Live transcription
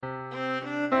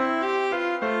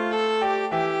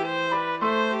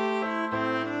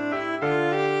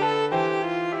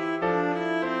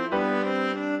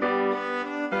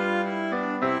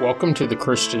Welcome to the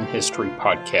Christian History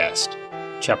Podcast,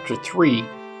 Chapter 3,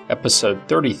 Episode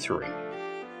 33.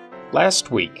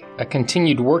 Last week, I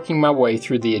continued working my way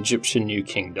through the Egyptian New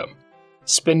Kingdom,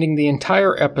 spending the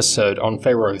entire episode on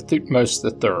Pharaoh Thutmose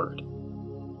III.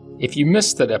 If you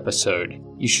missed that episode,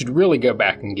 you should really go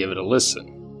back and give it a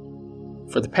listen.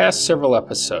 For the past several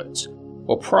episodes,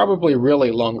 well, probably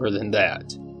really longer than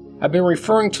that, I've been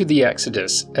referring to the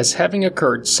Exodus as having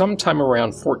occurred sometime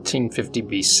around 1450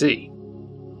 BC.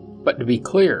 But to be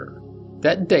clear,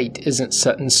 that date isn't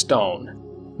set in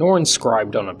stone, nor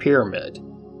inscribed on a pyramid.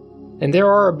 And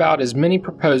there are about as many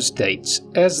proposed dates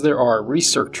as there are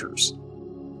researchers.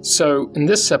 So, in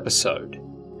this episode,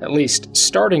 at least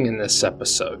starting in this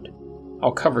episode,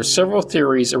 I'll cover several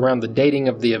theories around the dating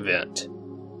of the event.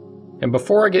 And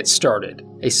before I get started,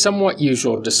 a somewhat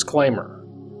usual disclaimer.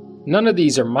 None of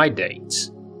these are my dates.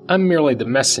 I'm merely the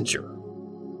messenger.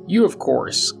 You, of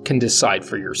course, can decide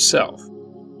for yourself.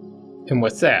 And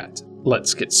with that,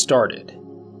 let's get started.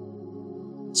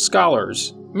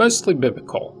 Scholars, mostly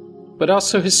biblical, but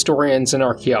also historians and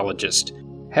archaeologists,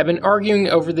 have been arguing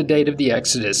over the date of the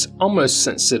Exodus almost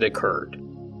since it occurred.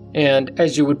 And,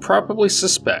 as you would probably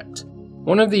suspect,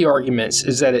 one of the arguments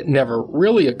is that it never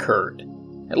really occurred,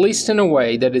 at least in a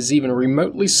way that is even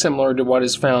remotely similar to what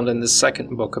is found in the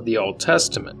second book of the Old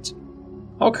Testament.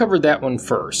 I'll cover that one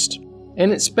first,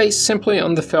 and it's based simply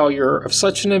on the failure of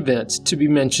such an event to be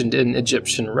mentioned in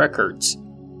Egyptian records.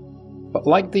 But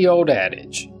like the old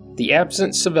adage, the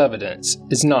absence of evidence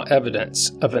is not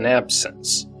evidence of an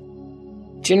absence.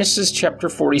 Genesis chapter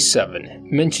 47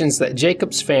 mentions that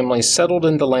Jacob's family settled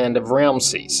in the land of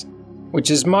Ramses, which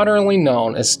is modernly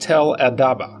known as Tel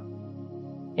Adaba,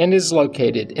 and is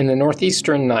located in the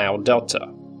northeastern Nile Delta.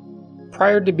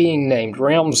 Prior to being named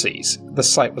Ramses, the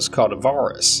site was called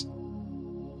Avaris,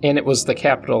 and it was the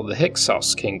capital of the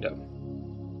Hyksos kingdom.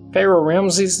 Pharaoh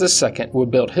Ramses II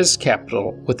would build his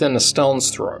capital within a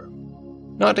stone's throw.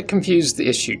 Not to confuse the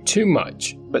issue too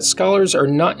much, but scholars are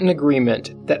not in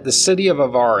agreement that the city of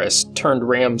Avaris turned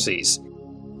Ramses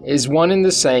is one and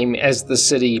the same as the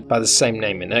city by the same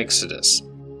name in Exodus.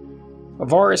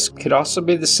 Avaris could also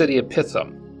be the city of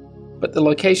Pithom, but the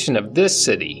location of this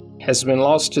city has been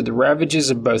lost to the ravages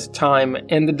of both time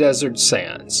and the desert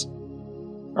sands,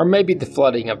 or maybe the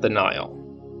flooding of the Nile.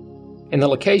 And the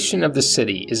location of the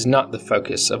city is not the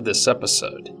focus of this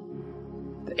episode.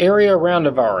 The area around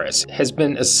Avaris has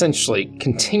been essentially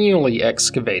continually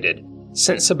excavated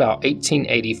since about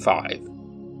 1885,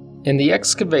 and the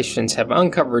excavations have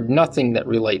uncovered nothing that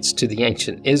relates to the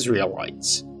ancient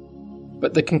Israelites.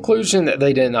 But the conclusion that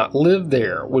they did not live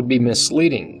there would be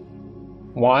misleading.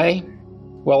 Why?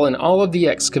 Well, in all of the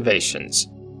excavations,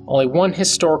 only one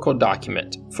historical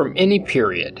document from any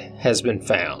period has been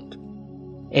found,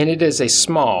 and it is a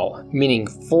small, meaning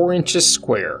 4 inches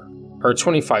square, or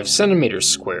 25 centimeters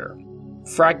square,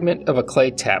 fragment of a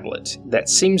clay tablet that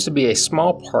seems to be a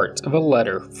small part of a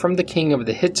letter from the king of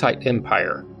the Hittite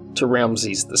Empire to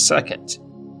Ramses II,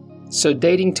 so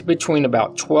dating to between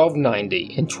about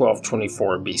 1290 and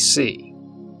 1224 BC.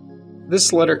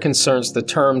 This letter concerns the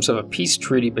terms of a peace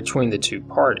treaty between the two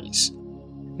parties.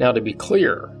 Now, to be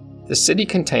clear, the city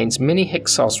contains many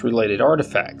Hyksos-related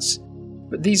artifacts,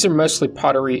 but these are mostly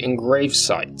pottery and grave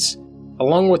sites,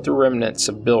 along with the remnants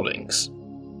of buildings,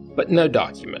 but no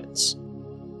documents.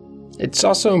 It's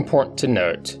also important to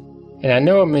note, and I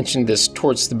know I mentioned this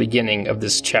towards the beginning of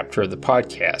this chapter of the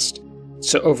podcast,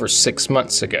 so over 6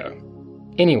 months ago.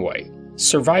 Anyway,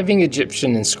 surviving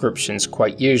Egyptian inscriptions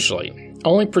quite usually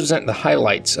only present the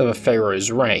highlights of a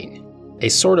pharaoh's reign, a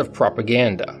sort of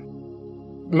propaganda.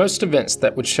 Most events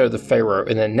that would show the pharaoh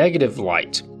in a negative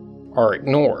light are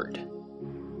ignored.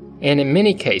 And in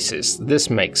many cases, this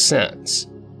makes sense.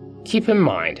 Keep in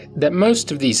mind that most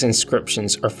of these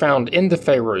inscriptions are found in the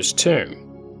pharaoh's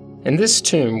tomb, and this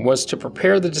tomb was to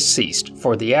prepare the deceased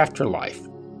for the afterlife,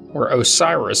 where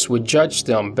Osiris would judge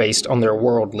them based on their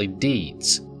worldly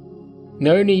deeds.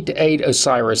 No need to aid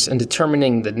Osiris in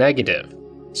determining the negative,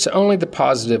 so only the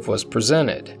positive was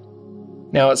presented.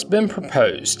 Now, it's been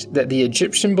proposed that the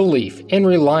Egyptian belief and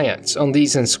reliance on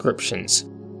these inscriptions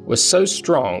was so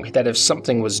strong that if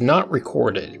something was not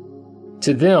recorded,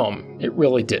 to them, it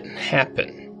really didn't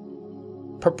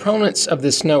happen. Proponents of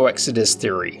this no Exodus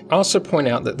theory also point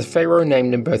out that the pharaoh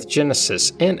named in both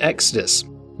Genesis and Exodus,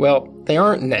 well, they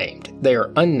aren't named, they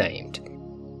are unnamed.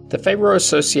 The pharaoh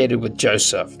associated with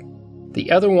Joseph,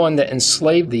 the other one that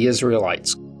enslaved the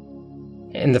Israelites,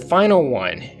 and the final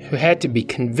one who had to be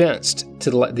convinced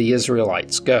to let the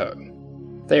Israelites go.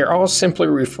 They are all simply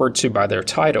referred to by their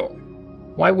title.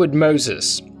 Why would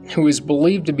Moses, who is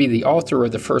believed to be the author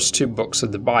of the first 2 books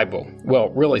of the Bible, well,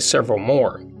 really several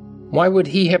more, Why would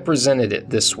he have presented it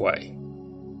this way?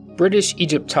 British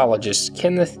Egyptologist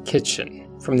Kenneth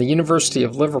Kitchen from the University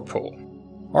of Liverpool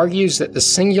argues that the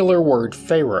singular word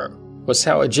Pharaoh was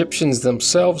how Egyptians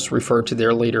themselves referred to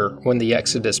their leader when the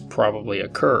Exodus probably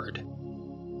occurred.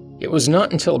 It was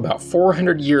not until about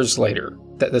 400 years later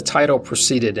that the title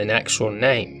preceded an actual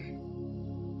name,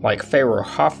 like Pharaoh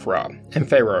Hophra and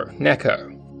Pharaoh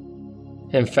Necho.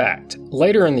 In fact,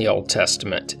 later in the Old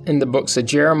Testament, in the books of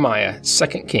Jeremiah, 2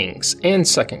 Kings, and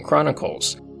 2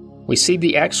 Chronicles, we see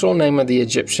the actual name of the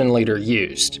Egyptian leader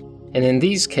used, and in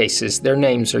these cases their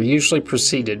names are usually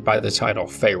preceded by the title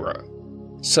Pharaoh.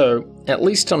 So, at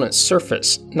least on its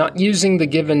surface, not using the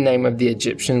given name of the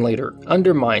Egyptian leader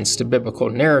undermines the biblical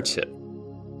narrative,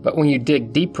 but when you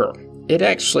dig deeper, it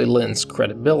actually lends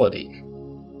credibility.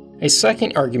 A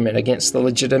second argument against the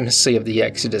legitimacy of the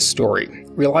Exodus story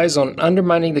relies on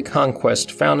undermining the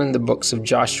conquest found in the books of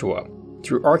Joshua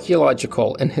through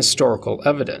archaeological and historical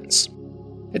evidence.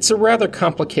 It's a rather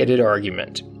complicated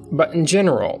argument, but in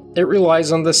general, it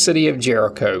relies on the city of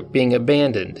Jericho being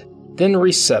abandoned, then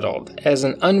resettled as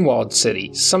an unwalled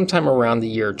city sometime around the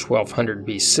year 1200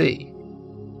 BC.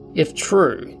 If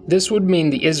true, this would mean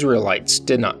the Israelites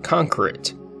did not conquer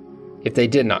it. If they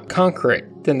did not conquer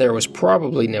it, then there was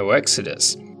probably no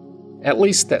Exodus. At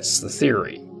least that's the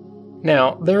theory.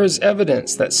 Now, there is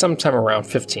evidence that sometime around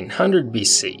 1500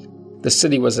 BC, the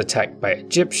city was attacked by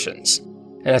Egyptians,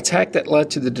 an attack that led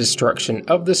to the destruction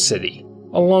of the city,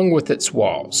 along with its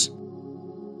walls.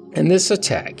 And this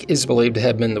attack is believed to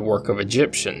have been the work of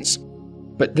Egyptians.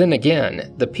 But then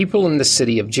again, the people in the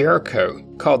city of Jericho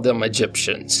called them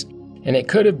Egyptians, and it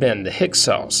could have been the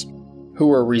Hyksos, who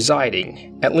were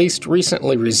residing, at least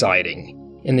recently residing,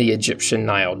 in the Egyptian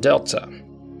Nile Delta.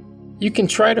 You can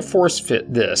try to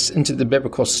force-fit this into the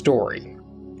biblical story,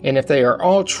 and if they are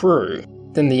all true,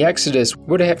 then the Exodus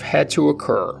would have had to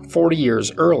occur 40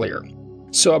 years earlier,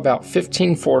 so about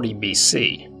 1540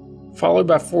 BC, followed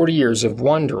by 40 years of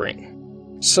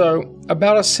wandering, so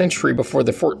about a century before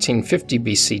the 1450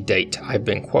 BC date I've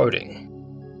been quoting.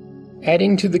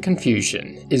 Adding to the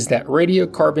confusion is that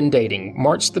radiocarbon dating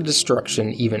marks the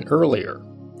destruction even earlier,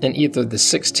 in either the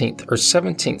 16th or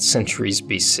 17th centuries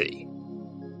BC.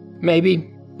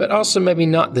 Maybe, but also maybe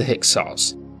not the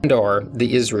Hyksos, and/or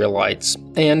the Israelites,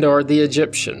 and/or the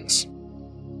Egyptians.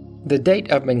 The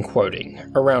date I've been quoting,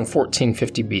 around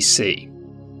 1450 BC,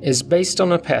 is based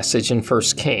on a passage in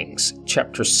 1 Kings,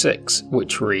 chapter 6,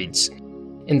 which reads,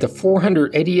 "In the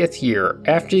 480th year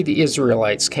after the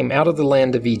Israelites came out of the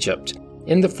land of Egypt,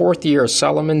 in the 4th year of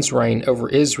Solomon's reign over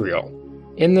Israel,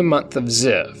 in the month of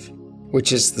Ziv,"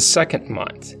 which is the second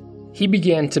month, "he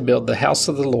began to build the house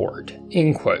of the Lord."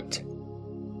 End quote.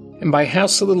 And by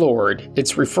house of the Lord,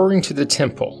 it's referring to the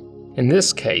temple, in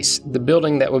this case, the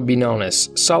building that would be known as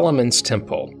Solomon's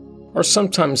Temple, or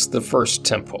sometimes the First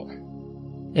Temple.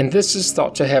 And this is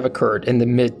thought to have occurred in the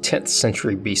mid-10th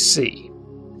century BC.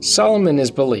 Solomon is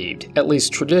believed, at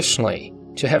least traditionally,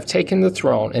 to have taken the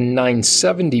throne in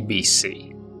 970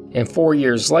 BC, and 4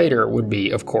 years later would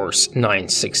be, of course,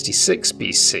 966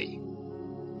 BC.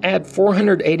 Add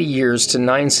 480 years to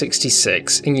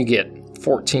 966 and you get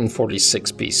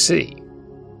 1446 BC,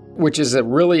 which is a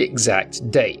really exact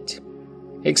date.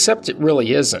 Except it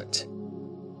really isn't.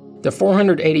 The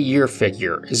 480-year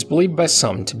figure is believed by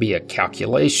some to be a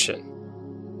calculation,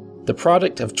 the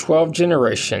product of 12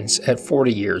 generations at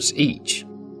 40 years each.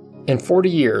 And 40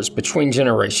 years between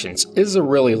generations is a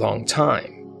really long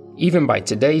time, even by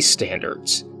today's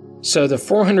standards. So the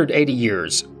 480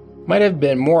 years might have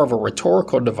been more of a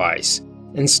rhetorical device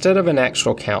instead of an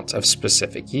actual count of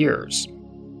specific years.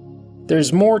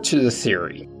 There's more to the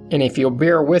theory, and if you'll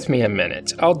bear with me a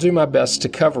minute, I'll do my best to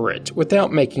cover it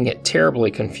without making it terribly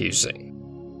confusing.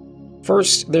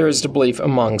 First, there is the belief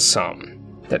among some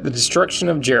that the destruction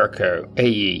of Jericho,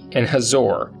 Ai, and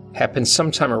Hazor happened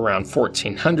sometime around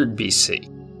 1400 BC,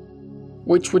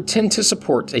 which would tend to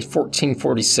support a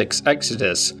 1446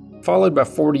 Exodus followed by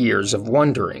 40 years of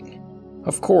wandering.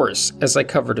 Of course, as I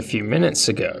covered a few minutes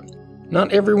ago,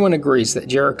 not everyone agrees that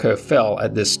Jericho fell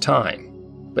at this time.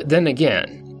 But then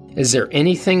again, is there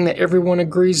anything that everyone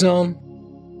agrees on?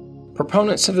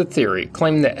 Proponents of the theory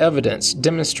claim that evidence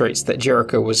demonstrates that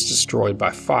Jericho was destroyed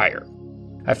by fire,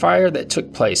 a fire that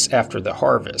took place after the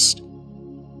harvest.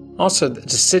 Also, that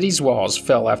the city's walls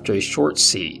fell after a short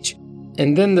siege,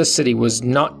 and then the city was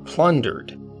not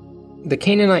plundered. The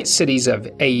Canaanite cities of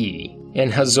Ai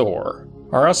and Hazor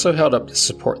are also held up to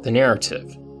support the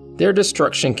narrative. Their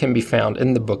destruction can be found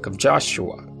in the book of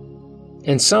Joshua.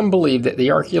 And some believe that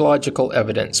the archaeological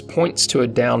evidence points to a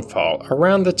downfall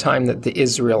around the time that the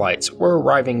Israelites were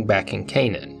arriving back in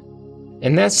Canaan.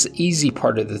 and that's the easy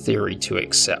part of the theory to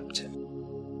accept.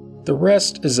 The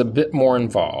rest is a bit more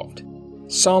involved.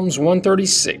 Psalms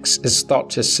 136 is thought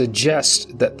to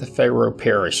suggest that the Pharaoh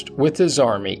perished with his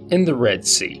army in the Red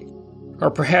Sea, or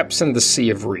perhaps in the Sea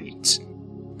of Reeds.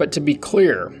 But to be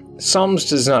clear, Psalms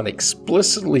does not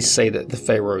explicitly say that the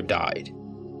Pharaoh died.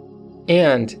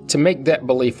 And to make that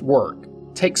belief work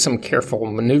takes some careful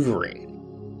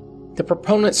maneuvering. The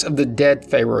proponents of the dead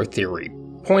Pharaoh theory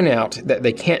point out that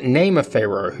they can't name a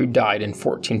Pharaoh who died in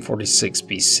 1446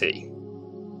 BC.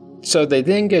 So they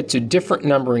then go to different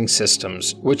numbering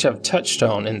systems, which I've touched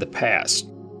on in the past,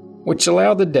 which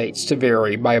allow the dates to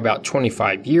vary by about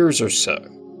 25 years or so.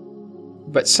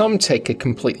 But some take a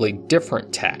completely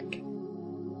different tack.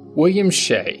 William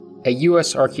Shea, a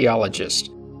U.S.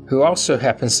 archaeologist, who also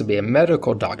happens to be a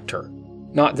medical doctor,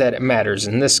 not that it matters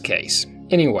in this case.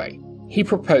 Anyway, he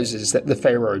proposes that the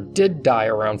Pharaoh did die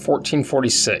around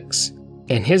 1446,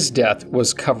 and his death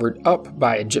was covered up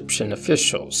by Egyptian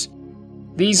officials.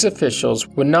 These officials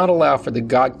would not allow for the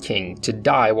god king to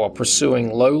die while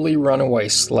pursuing lowly runaway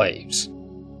slaves.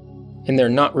 And they're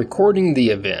not recording the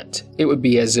event, it would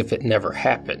be as if it never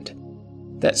happened.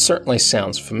 That certainly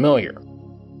sounds familiar.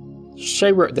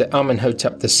 Shea wrote that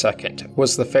Amenhotep II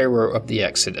was the pharaoh of the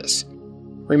Exodus.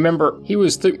 Remember, he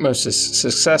was Thutmose'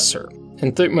 successor,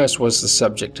 and Thutmose was the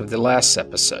subject of the last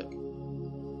episode.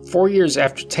 4 years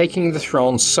after taking the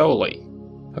throne solely,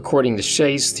 according to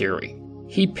Shea's theory,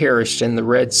 he perished in the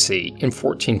Red Sea in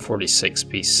 1446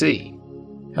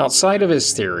 BC. Outside of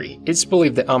his theory, it's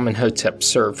believed that Amenhotep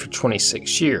served for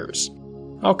 26 years.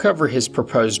 I'll cover his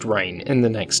proposed reign in the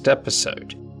next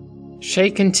episode.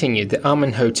 Shea continued that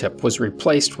Amenhotep was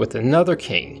replaced with another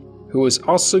king who was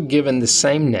also given the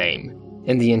same name,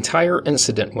 and the entire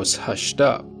incident was hushed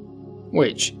up,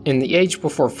 which, in the age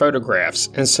before photographs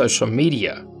and social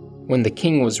media, when the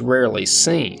king was rarely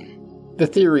seen, the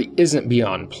theory isn't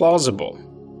beyond plausible,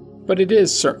 but it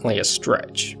is certainly a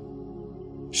stretch.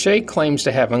 Shea claims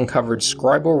to have uncovered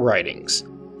scribal writings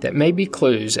that may be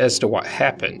clues as to what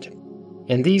happened,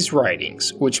 and these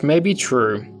writings, which may be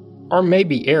true or may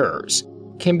be errors,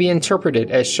 can be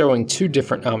interpreted as showing two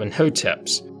different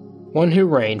Amenhoteps, one who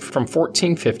reigned from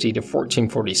 1450 to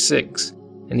 1446,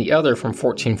 and the other from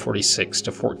 1446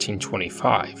 to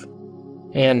 1425.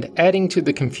 And adding to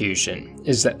the confusion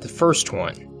is that the first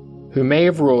one, who may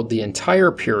have ruled the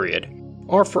entire period,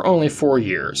 or for only 4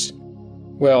 years,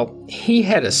 well, he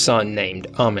had a son named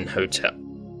Amenhotep.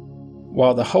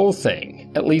 While the whole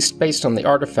thing, at least based on the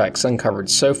artifacts uncovered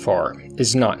so far,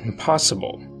 is not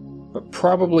impossible, but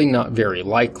probably not very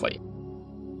likely.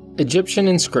 Egyptian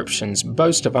inscriptions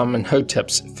boast of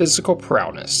Amenhotep's physical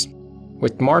prowess,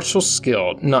 with martial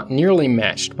skill not nearly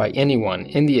matched by anyone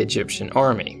in the Egyptian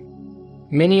army.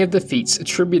 Many of the feats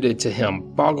attributed to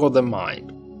him boggle the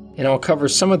mind, and I'll cover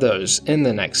some of those in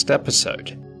the next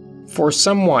episode. For a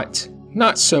somewhat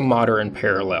not so modern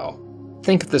parallel,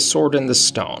 think of the sword and the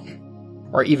stone,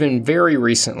 or even very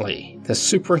recently, the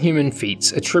superhuman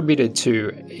feats attributed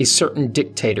to a certain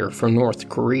dictator from North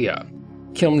Korea,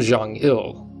 Kim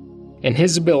Jong-il, and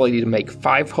his ability to make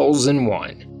 5 holes in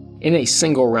one in a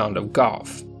single round of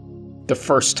golf, the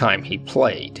first time he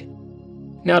played.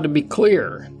 Now, to be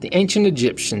clear, the ancient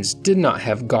Egyptians did not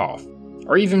have golf,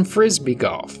 or even frisbee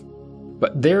golf,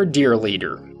 but their dear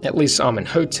leader, at least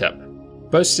Amenhotep,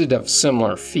 boasted of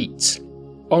similar feats,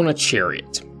 on a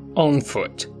chariot, on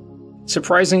foot.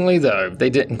 Surprisingly though, they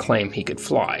didn't claim he could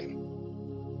fly.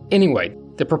 Anyway,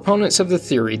 the proponents of the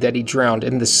theory that he drowned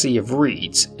in the Sea of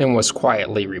Reeds and was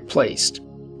quietly replaced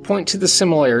point to the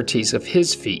similarities of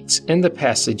his feats in the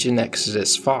passage in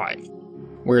Exodus 5,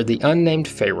 where the unnamed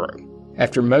Pharaoh,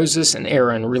 after Moses and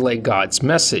Aaron relay God's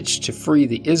message to free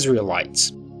the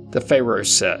Israelites, the Pharaoh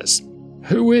says,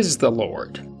 "Who is the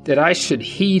Lord, that I should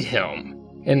heed him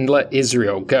and let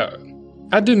Israel go?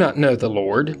 I do not know the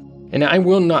Lord, and I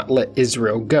will not let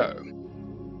Israel go."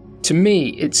 To me,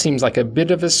 it seems like a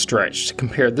bit of a stretch to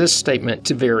compare this statement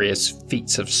to various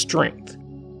feats of strength.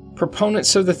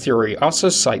 Proponents of the theory also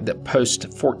cite that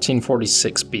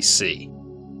post-1446 BC,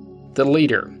 the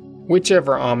leader,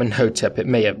 whichever Amenhotep it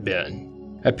may have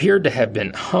been, appeared to have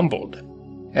been humbled,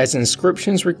 as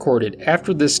inscriptions recorded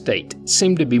after this date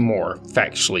seem to be more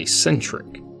factually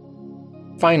centric.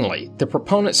 Finally, the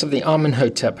proponents of the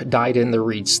Amenhotep died in the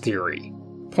Reeds theory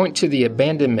point to the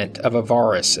abandonment of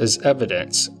Avaris as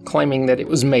evidence, claiming that it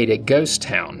was made a ghost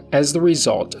town as the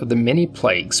result of the many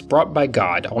plagues brought by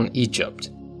God on Egypt.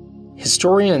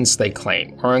 Historians, they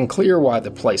claim, are unclear why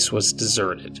the place was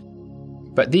deserted.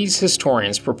 But these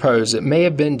historians propose it may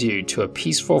have been due to a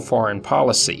peaceful foreign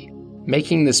policy,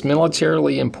 making this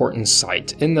militarily important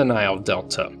site in the Nile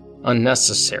Delta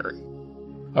unnecessary.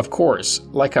 Of course,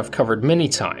 like I've covered many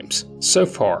times, so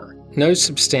far, no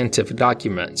substantive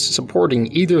documents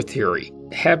supporting either theory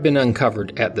have been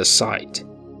uncovered at the site.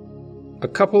 A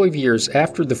couple of years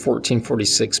after the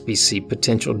 1446 BC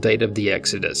potential date of the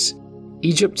Exodus,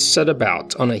 Egypt set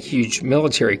about on a huge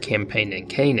military campaign in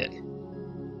Canaan.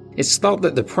 It's thought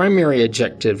that the primary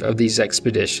objective of these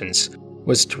expeditions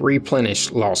was to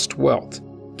replenish lost wealth,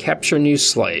 capture new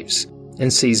slaves,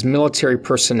 and seize military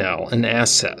personnel and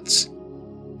assets.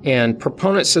 And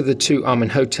proponents of the two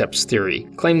Amenhotep's theory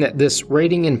claim that this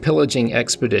raiding and pillaging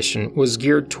expedition was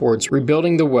geared towards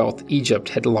rebuilding the wealth Egypt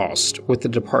had lost with the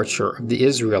departure of the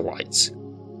Israelites.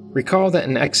 Recall that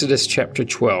in Exodus chapter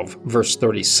 12, verse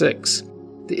 36,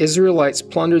 the Israelites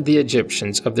plundered the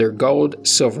Egyptians of their gold,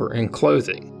 silver, and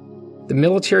clothing. The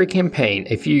military campaign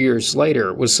a few years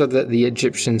later was so that the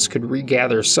Egyptians could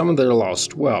regather some of their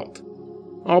lost wealth,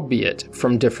 albeit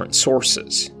from different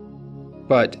sources.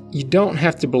 But you don't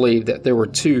have to believe that there were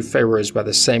two pharaohs by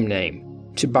the same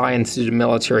name to buy into the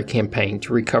military campaign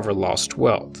to recover lost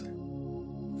wealth.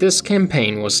 This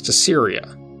campaign was to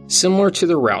Syria, similar to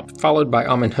the route followed by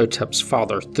Amenhotep's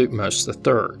father Thutmose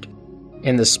III,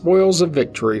 and the spoils of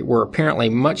victory were apparently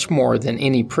much more than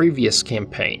any previous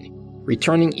campaign,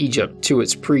 returning Egypt to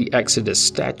its pre-Exodus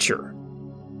stature.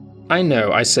 I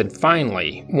know I said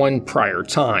finally one prior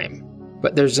time,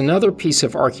 but there's another piece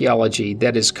of archaeology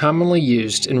that is commonly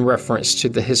used in reference to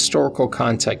the historical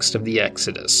context of the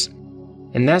Exodus,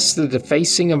 and that's the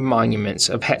defacing of monuments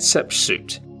of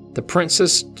Hatshepsut, the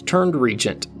princess turned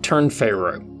regent turned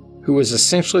pharaoh, who was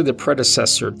essentially the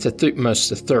predecessor to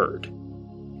Thutmose III.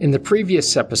 In the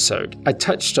previous episode, I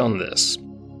touched on this,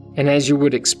 and as you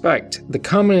would expect, the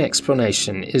common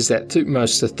explanation is that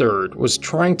Thutmose III was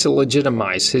trying to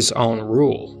legitimize his own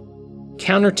rule.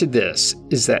 Counter to this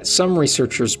is that some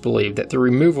researchers believe that the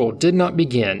removal did not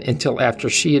begin until after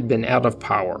she had been out of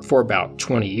power for about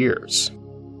 20 years.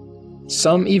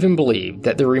 Some even believe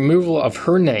that the removal of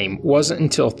her name wasn't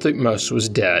until Thutmose was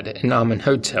dead and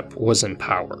Amenhotep was in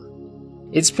power.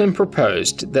 It's been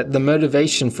proposed that the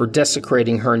motivation for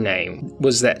desecrating her name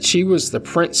was that she was the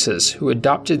princess who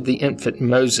adopted the infant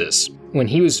Moses when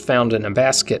he was found in a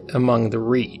basket among the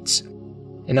reeds,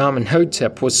 and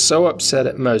Amenhotep was so upset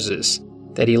at Moses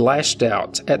that he lashed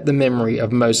out at the memory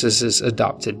of Moses'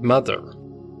 adopted mother.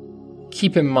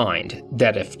 Keep in mind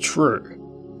that if true,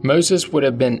 Moses would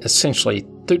have been essentially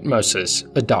Thutmose's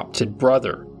adopted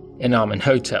brother and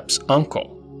Amenhotep's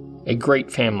uncle, a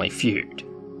great family feud.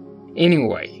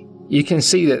 Anyway, you can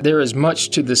see that there is much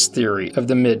to this theory of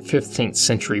the mid-15th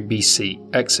century BC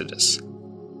Exodus.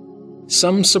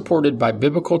 Some supported by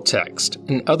biblical text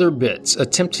and other bits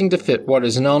attempting to fit what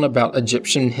is known about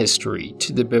Egyptian history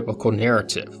to the biblical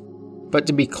narrative. But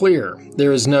to be clear,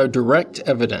 there is no direct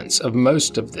evidence of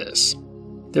most of this.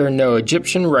 There are no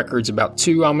Egyptian records about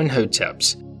two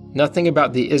Amenhoteps, nothing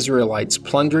about the Israelites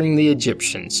plundering the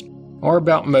Egyptians, or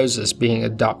about Moses being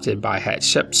adopted by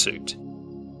Hatshepsut.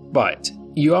 But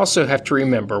you also have to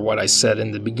remember what I said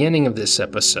in the beginning of this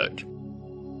episode.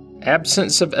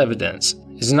 Absence of evidence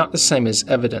is not the same as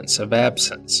evidence of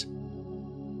absence.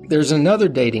 There's another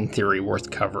dating theory worth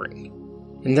covering,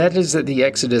 and that is that the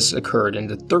Exodus occurred in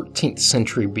the 13th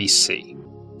century BC,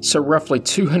 so roughly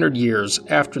 200 years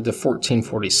after the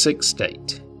 1446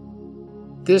 date.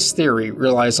 This theory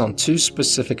relies on two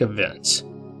specific events.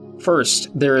 First,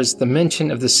 there is the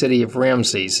mention of the city of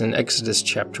Ramses in Exodus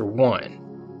chapter 1.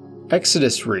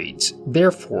 Exodus reads,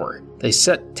 "Therefore, they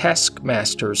set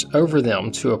taskmasters over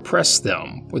them to oppress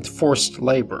them with forced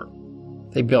labor.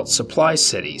 They built supply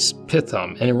cities,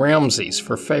 Pithom and Ramses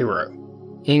for Pharaoh."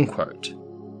 End quote.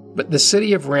 But the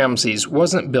city of Ramses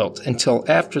wasn't built until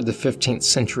after the 15th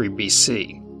century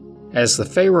BC, as the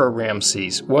Pharaoh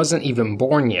Ramses wasn't even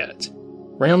born yet.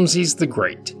 Ramses the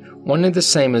Great, one and the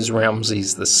same as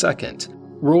Ramses II,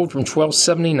 ruled from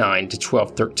 1279 to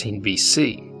 1213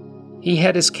 BC. He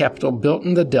had his capital built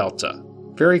in the Delta,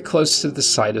 very close to the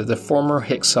site of the former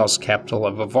Hyksos capital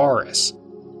of Avaris.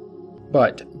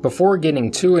 But before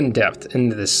getting too in-depth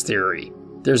into this theory,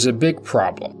 there's a big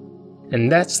problem,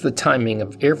 and that's the timing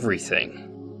of everything.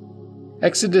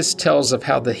 Exodus tells of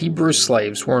how the Hebrew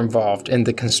slaves were involved in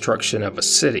the construction of a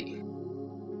city.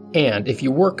 And if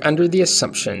you work under the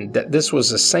assumption that this was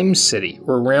the same city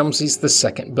where Ramses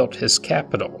II built his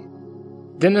capital,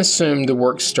 then assume the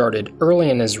work started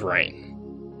early in his reign.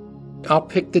 I'll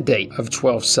pick the date of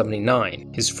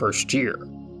 1279, his first year.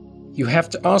 You have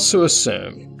to also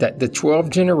assume that the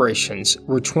 12 generations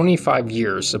were 25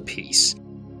 years apiece,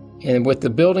 and with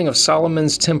the building of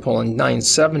Solomon's temple in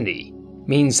 970,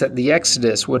 means that the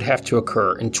Exodus would have to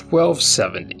occur in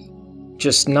 1270,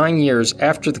 just 9 years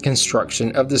after the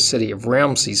construction of the city of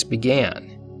Ramses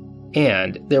began,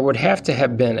 and there would have to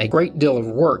have been a great deal of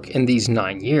work in these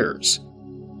 9 years.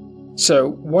 So,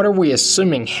 what are we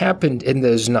assuming happened in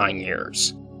those 9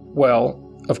 years? Well,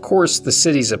 of course, the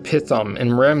cities of Pithom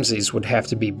and Ramses would have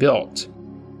to be built,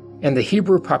 and the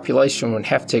Hebrew population would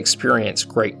have to experience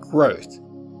great growth,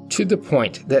 to the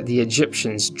point that the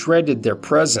Egyptians dreaded their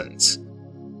presence.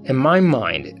 In my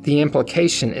mind, the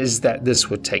implication is that this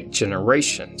would take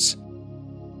generations.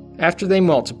 After they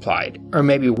multiplied, or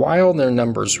maybe while their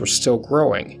numbers were still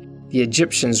growing, the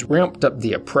Egyptians ramped up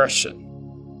the oppression.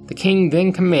 The king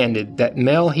then commanded that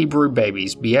male Hebrew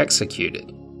babies be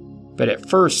executed, but at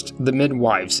first the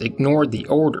midwives ignored the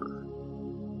order,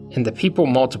 and the people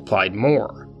multiplied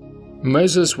more.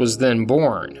 Moses was then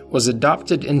born, was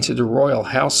adopted into the royal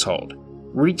household,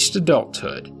 reached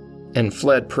adulthood, and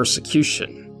fled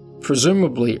persecution,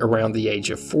 presumably around the age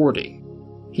of 40.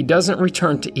 He doesn't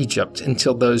return to Egypt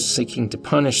until those seeking to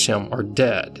punish him are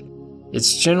dead.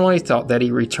 It's generally thought that he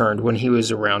returned when he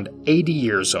was around 80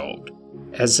 years old,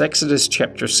 as Exodus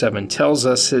chapter 7 tells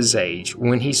us his age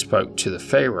when he spoke to the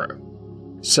Pharaoh.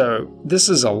 So, this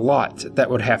is a lot that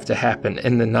would have to happen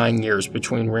in the 9 years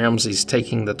between Ramses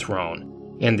taking the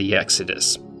throne and the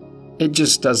Exodus. It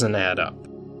just doesn't add up.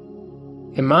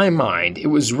 In my mind, it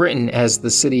was written as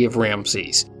the city of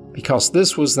Ramses, because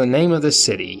this was the name of the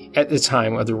city at the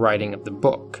time of the writing of the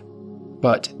book.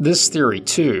 But this theory,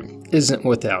 too, isn't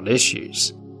without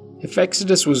issues. If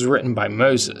Exodus was written by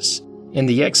Moses, and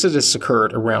the Exodus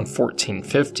occurred around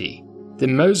 1450,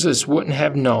 then Moses wouldn't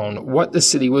have known what the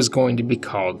city was going to be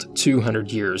called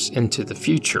 200 years into the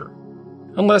future.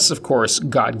 Unless, of course,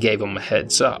 God gave him a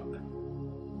heads up.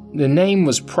 The name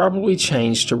was probably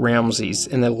changed to Ramses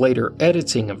in a later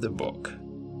editing of the book.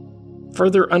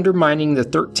 Further undermining the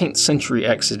 13th century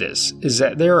Exodus is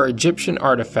that there are Egyptian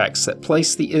artifacts that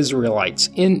place the Israelites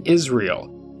in Israel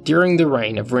during the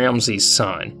reign of Ramses'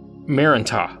 son,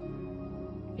 Merentah.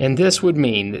 And this would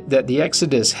mean that the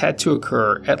Exodus had to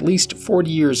occur at least 40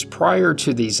 years prior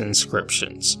to these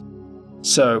inscriptions.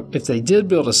 So, if they did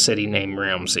build a city named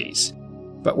Ramses,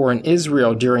 but were in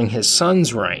Israel during his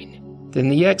son's reign, then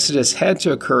the Exodus had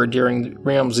to occur during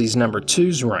Ramses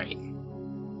II's reign.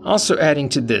 Also adding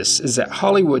to this is that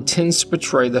Hollywood tends to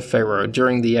portray the pharaoh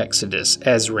during the Exodus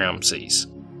as Ramses.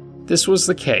 This was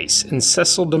the case in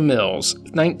Cecil DeMille's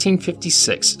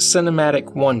 1956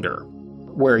 cinematic Wonder,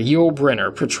 where Yul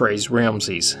Brynner portrays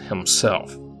Ramses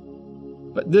himself.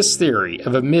 But this theory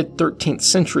of a mid-13th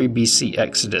century BC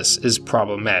Exodus is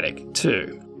problematic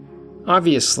too.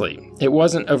 Obviously, it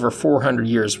wasn't over 400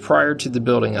 years prior to the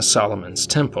building of Solomon's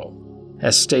temple,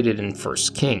 as stated in 1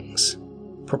 Kings.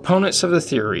 Proponents of the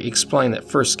theory explain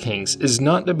that 1 Kings is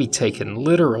not to be taken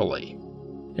literally.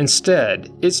 Instead,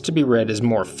 it's to be read as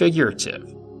more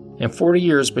figurative, and 40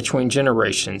 years between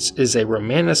generations is a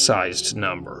romanticized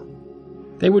number.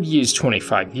 They would use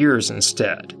 25 years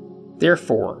instead.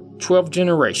 Therefore, 12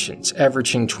 generations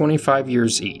averaging 25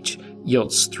 years each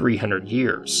yields 300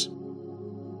 years.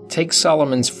 Take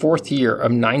Solomon's 4th year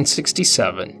of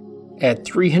 967, add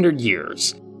 300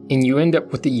 years, and you end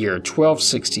up with the year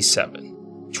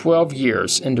 1267, 12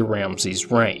 years into Ramses'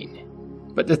 reign.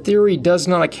 But the theory does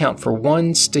not account for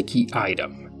one sticky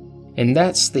item, and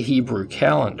that's the Hebrew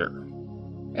calendar.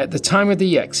 At the time of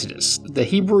the Exodus, the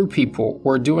Hebrew people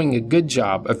were doing a good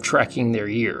job of tracking their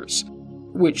years,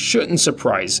 which shouldn't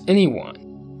surprise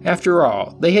anyone. After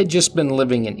all, they had just been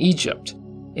living in Egypt,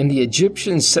 and the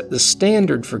Egyptians set the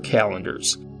standard for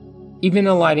calendars, even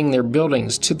aligning their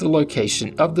buildings to the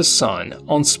location of the sun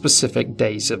on specific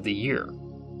days of the year.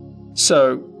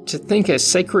 So, to think a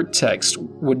sacred text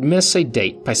would miss a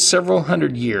date by several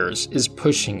hundred years is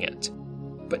pushing it.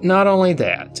 But not only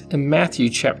that, in Matthew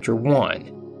chapter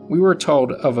 1, we were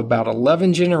told of about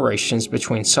 11 generations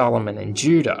between Solomon and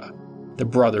Judah, the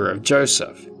brother of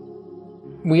Joseph.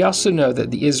 We also know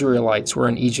that the Israelites were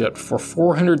in Egypt for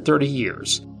 430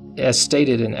 years, as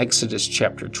stated in Exodus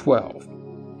chapter 12,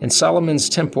 and Solomon's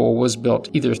temple was built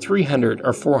either 300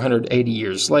 or 480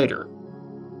 years later.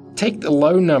 Take the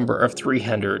low number of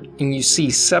 300 and you see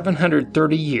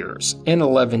 730 years and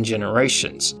 11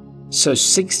 generations, so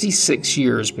 66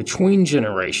 years between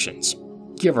generations,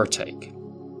 give or take.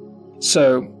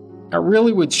 So, I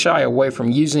really would shy away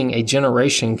from using a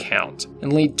generation count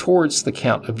and lead towards the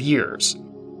count of years.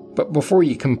 But before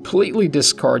you completely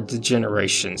discard the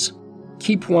generations,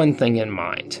 keep one thing in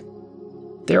mind.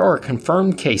 There are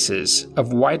confirmed cases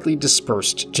of widely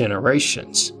dispersed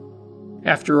generations.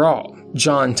 After all,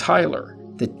 John Tyler,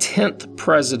 the 10th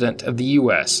president of the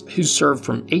U.S., who served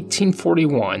from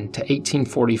 1841 to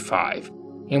 1845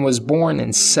 and was born in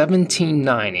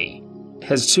 1790,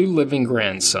 has 2 living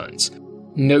grandsons,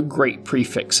 no great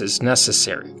prefixes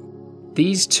necessary.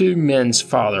 These 2 men's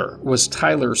father was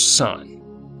Tyler's son,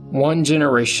 1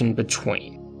 generation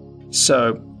between,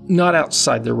 so not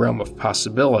outside the realm of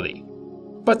possibility,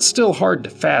 but still hard to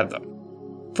fathom.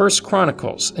 1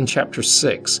 Chronicles in chapter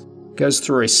 6 goes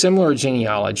through a similar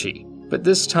genealogy, but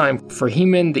this time for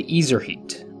Heman the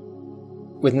Ezrahite.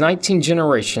 With 19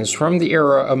 generations from the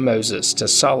era of Moses to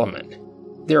Solomon,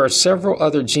 there are several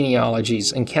other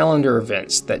genealogies and calendar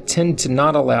events that tend to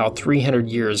not allow 300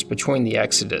 years between the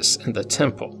Exodus and the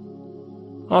Temple.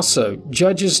 Also,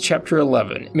 Judges chapter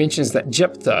 11 mentions that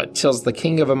Jephthah tells the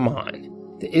king of Ammon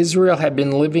that Israel had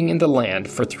been living in the land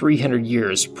for 300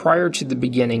 years prior to the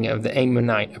beginning of the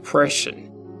Ammonite oppression.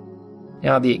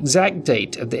 Now, the exact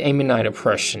date of the Ammonite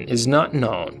oppression is not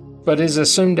known, but is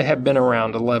assumed to have been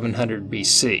around 1100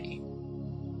 BC,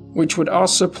 which would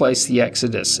also place the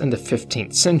Exodus in the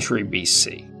 15th century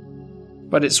BC.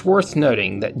 But it's worth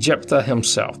noting that Jephthah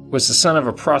himself was the son of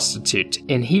a prostitute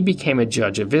and he became a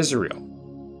judge of Israel.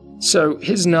 So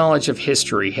his knowledge of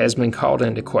history has been called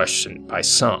into question by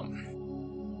some.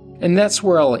 And that's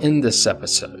where I'll end this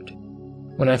episode.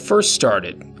 When I first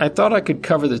started, I thought I could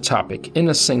cover the topic in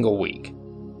a single week.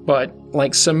 But,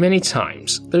 like so many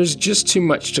times, there's just too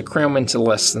much to cram into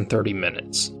less than 30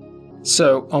 minutes.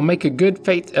 So I'll make a good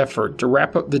faith effort to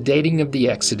wrap up the dating of the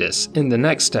Exodus in the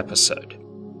next episode.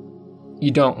 You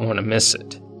don't want to miss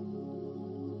it.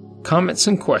 Comments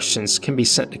and questions can be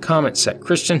sent to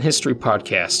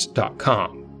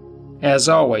comments@christianhistorypodcast.com. As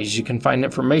always, you can find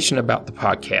information about the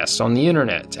podcast on the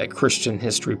internet at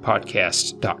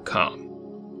christianhistorypodcast.com.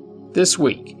 This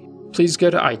week, please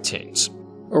go to iTunes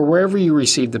or wherever you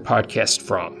receive the podcast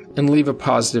from and leave a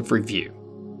positive review.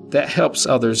 That helps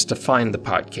others to find the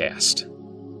podcast.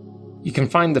 You can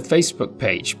find the Facebook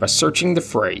page by searching the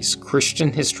phrase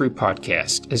Christian History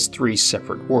Podcast as 3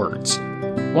 separate words.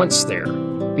 Once there,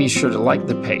 be sure to like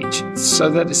the page so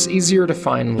that it's easier to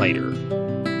find later.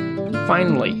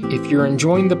 Finally, if you're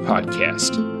enjoying the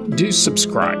podcast, do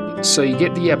subscribe so you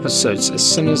get the episodes as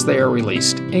soon as they are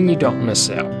released and you don't miss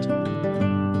out.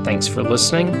 Thanks for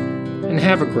listening, and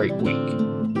have a great week.